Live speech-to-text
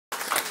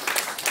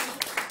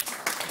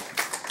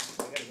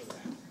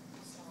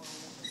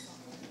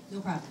No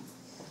problem.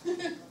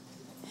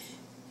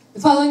 The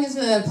following is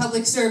a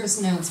public service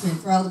announcement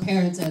for all the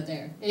parents out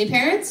there. Any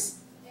parents?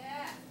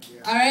 Yeah.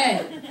 All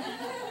right.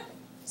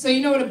 So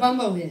you know what a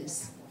bumbo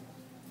is?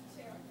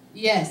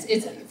 Yes.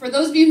 It's, for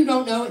those of you who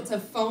don't know, it's a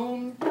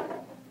foam,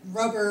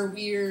 rubber,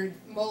 weird,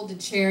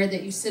 molded chair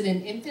that you sit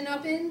an infant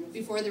up in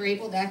before they're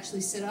able to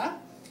actually sit up.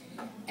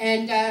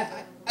 And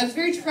I was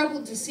very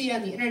troubled to see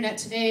on the internet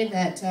today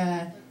that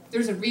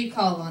there's a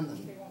recall on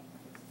them.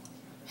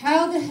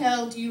 How the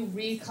hell do you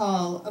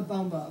recall a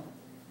bumbo?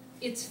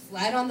 It's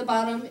flat on the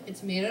bottom,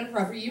 it's made out of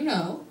rubber, you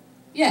know.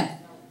 Yeah.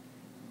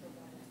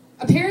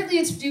 Apparently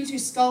it's due to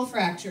skull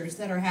fractures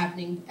that are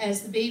happening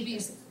as the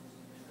babies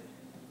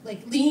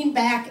like lean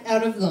back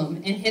out of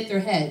them and hit their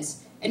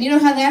heads. And you know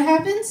how that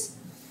happens?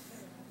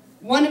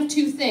 One of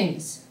two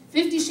things.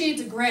 50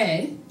 Shades of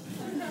Grey,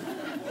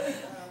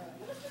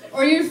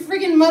 or your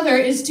friggin' mother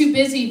is too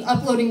busy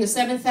uploading the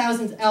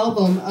 7,000th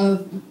album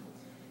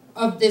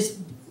of this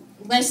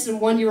less than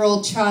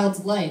 1-year-old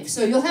child's life.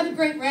 So you'll have a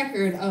great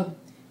record of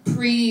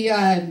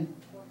pre-brain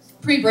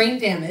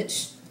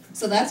damage.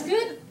 So that's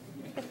good.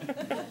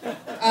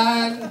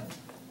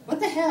 What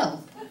the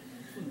hell?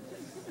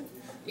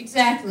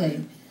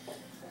 Exactly.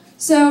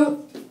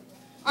 So,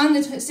 on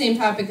the same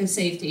topic of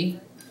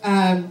safety,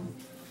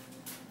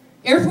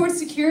 airport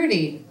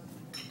security.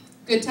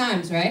 Good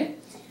times, right?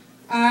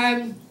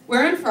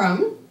 Where I'm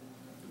from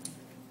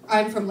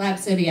Lab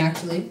City,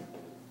 actually.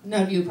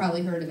 None of you have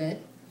probably heard of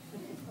it.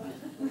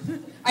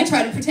 I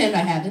try to pretend I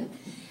haven't.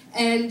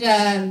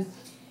 And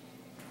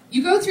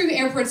you go through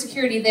airport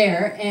security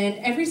there, and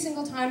every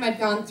single time I've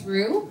gone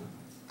through,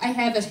 I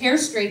have a hair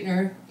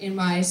straightener in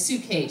my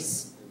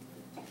suitcase.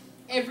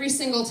 Every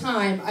single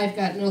time I've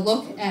gotten a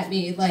look at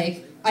me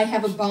like I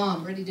have a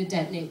bomb ready to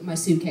detonate in my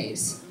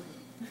suitcase.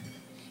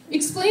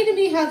 Explain to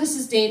me how this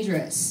is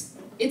dangerous.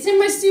 It's in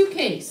my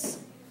suitcase.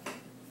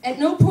 At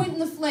no point in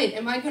the flight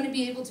am I going to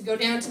be able to go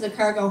down to the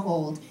cargo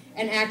hold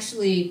and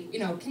actually, you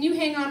know, can you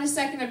hang on a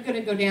second? I'm going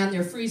to go down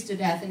there, freeze to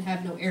death, and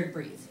have no air to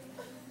breathe.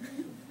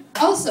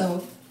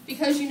 Also,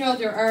 because you know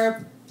there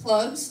are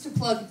plugs to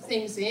plug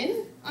things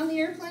in on the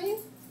airplane.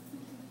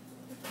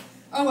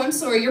 Oh, I'm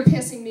sorry, you're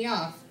pissing me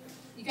off.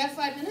 You got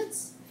 5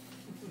 minutes?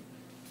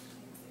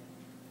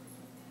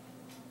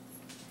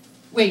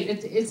 Wait,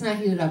 it's not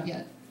heated up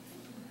yet.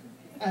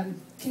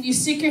 Can you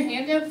stick your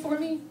hand out for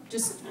me?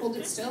 Just hold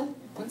it still.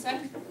 1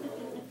 sec.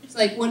 It's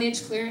like 1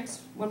 inch clearance.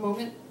 1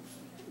 moment.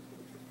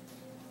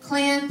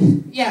 Clamp.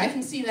 Yeah, I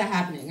can see that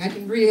happening. I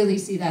can really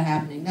see that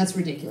happening. That's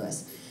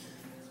ridiculous.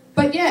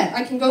 But yeah,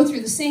 I can go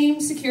through the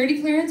same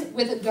security clearance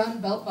with a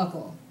gun belt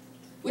buckle,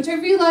 which I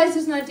realize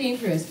is not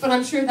dangerous, but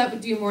I'm sure that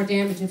would do more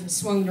damage if it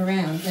swung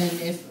around than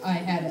if I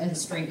had a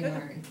straightening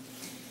iron.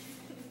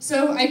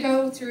 So I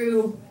go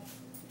through,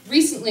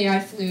 recently I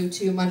flew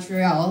to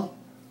Montreal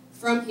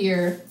from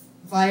here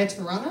via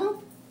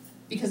Toronto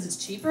because it's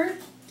cheaper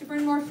to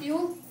burn more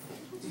fuel.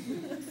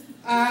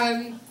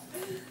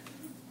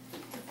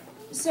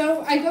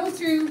 So I go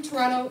through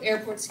Toronto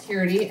airport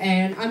security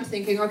and I'm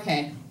thinking,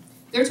 okay,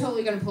 they're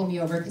totally going to pull me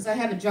over because I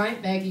have a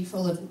giant baggie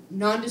full of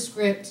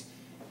nondescript,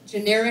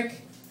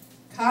 generic,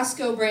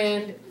 Costco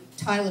brand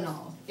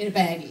Tylenol in a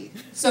baggie.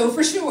 So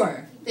for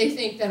sure, they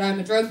think that I'm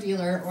a drug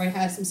dealer or I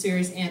have some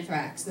serious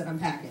anthrax that I'm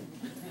packing.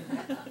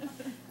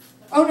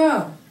 Oh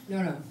no,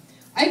 no, no.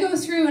 I go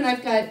through and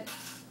I've got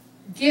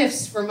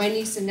gifts for my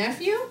niece and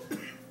nephew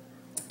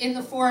in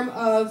the form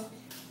of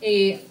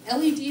a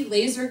LED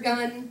laser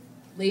gun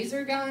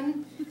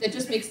that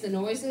just makes the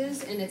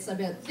noises, and it's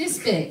about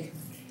this big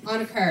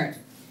on a card.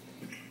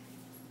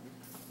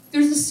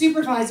 There's a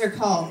supervisor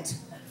called.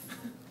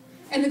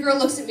 And the girl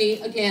looks at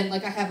me, again,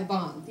 like I have a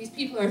bomb. These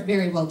people are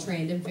very well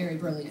trained and very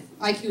brilliant.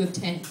 IQ of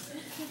 10.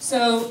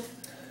 So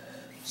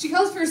she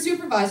calls for a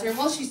supervisor, and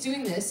while she's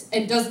doing this,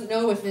 and doesn't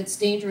know if it's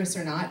dangerous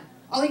or not,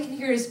 all I can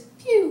hear is,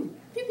 pew,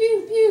 pew,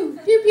 pew, pew,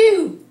 pew,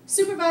 pew.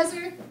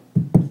 Supervisor,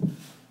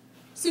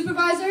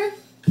 supervisor,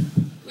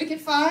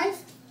 wicket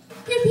 5,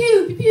 pew,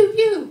 pew, pew, pew,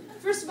 pew.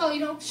 First of all, you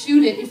don't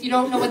shoot it if you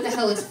don't know what the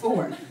hell it's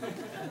for.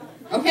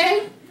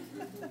 Okay?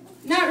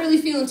 Not really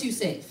feeling too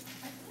safe.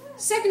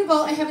 Second of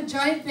all, I have a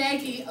giant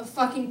baggie of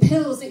fucking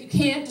pills that you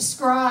can't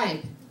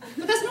describe.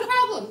 But that's no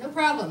problem, no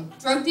problem.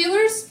 Drug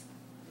dealers,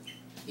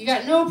 you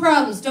got no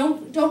problems.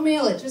 Don't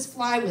mail it, just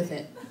fly with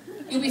it.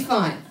 You'll be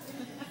fine.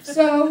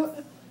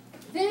 So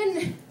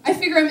then I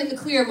figure I'm in the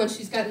clear once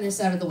she's gotten this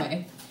out of the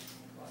way.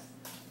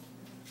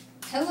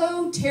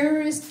 Hello,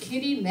 terrorist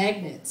kitty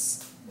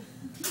magnets.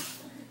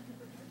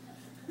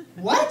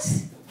 What?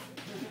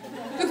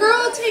 The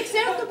girl takes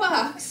out the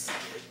box,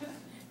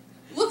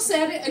 looks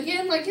at it,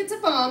 again, like it's a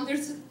bomb.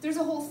 There's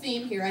a whole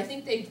theme here. I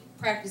think they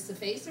practiced the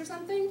face or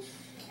something.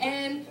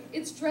 And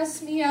it's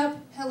dress me up,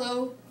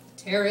 hello,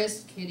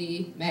 terrorist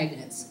kitty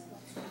magnets.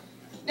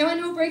 Now, I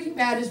know Breaking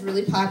Bad is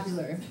really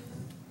popular.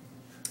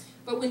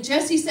 But when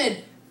Jesse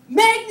said,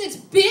 magnets,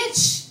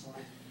 bitch!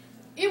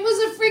 It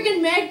was a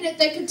friggin' magnet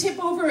that could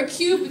tip over a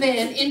cube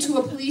van into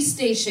a police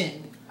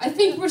station. I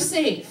think we're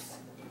safe.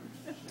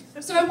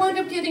 So I wound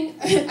up getting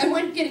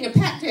a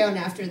pat down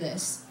after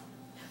this.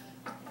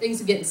 Things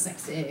are getting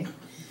sexy.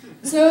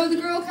 So the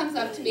girl comes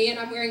up to me, and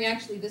I'm wearing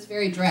actually this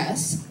very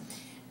dress.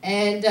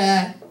 And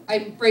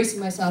I'm bracing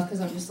myself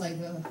because I'm just like,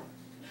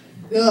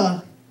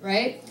 ugh,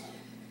 right?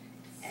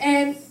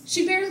 And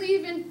she barely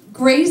even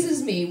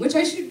grazes me, which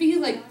I should be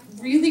like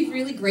really,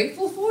 really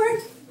grateful for.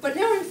 But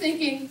now I'm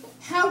thinking,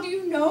 how do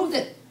you know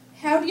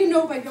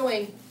by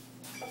going,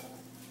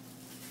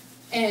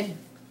 and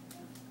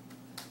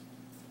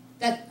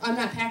that I'm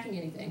not packing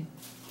anything?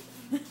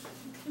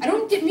 I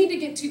don't mean to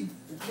get too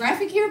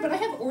graphic here, but I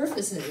have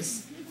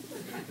orifices.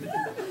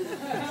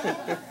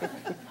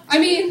 I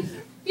mean,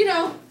 you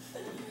know,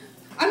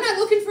 I'm not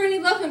looking for any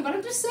loving, but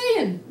I'm just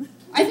saying.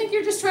 I think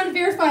you're just trying to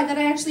verify that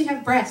I actually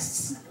have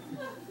breasts.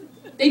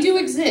 They do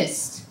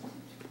exist.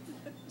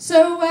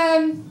 So,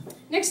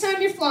 next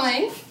time you're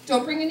flying,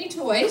 don't bring any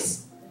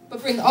toys,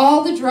 but bring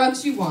all the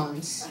drugs you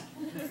want.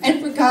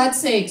 And for God's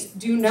sakes,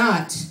 do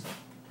not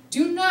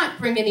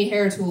bring any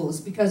hair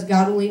tools, because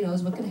God only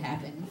knows what could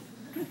happen.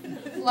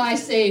 Fly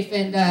safe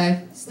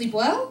and sleep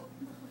well.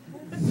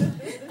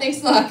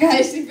 Thanks a lot,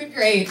 guys. You've been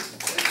great.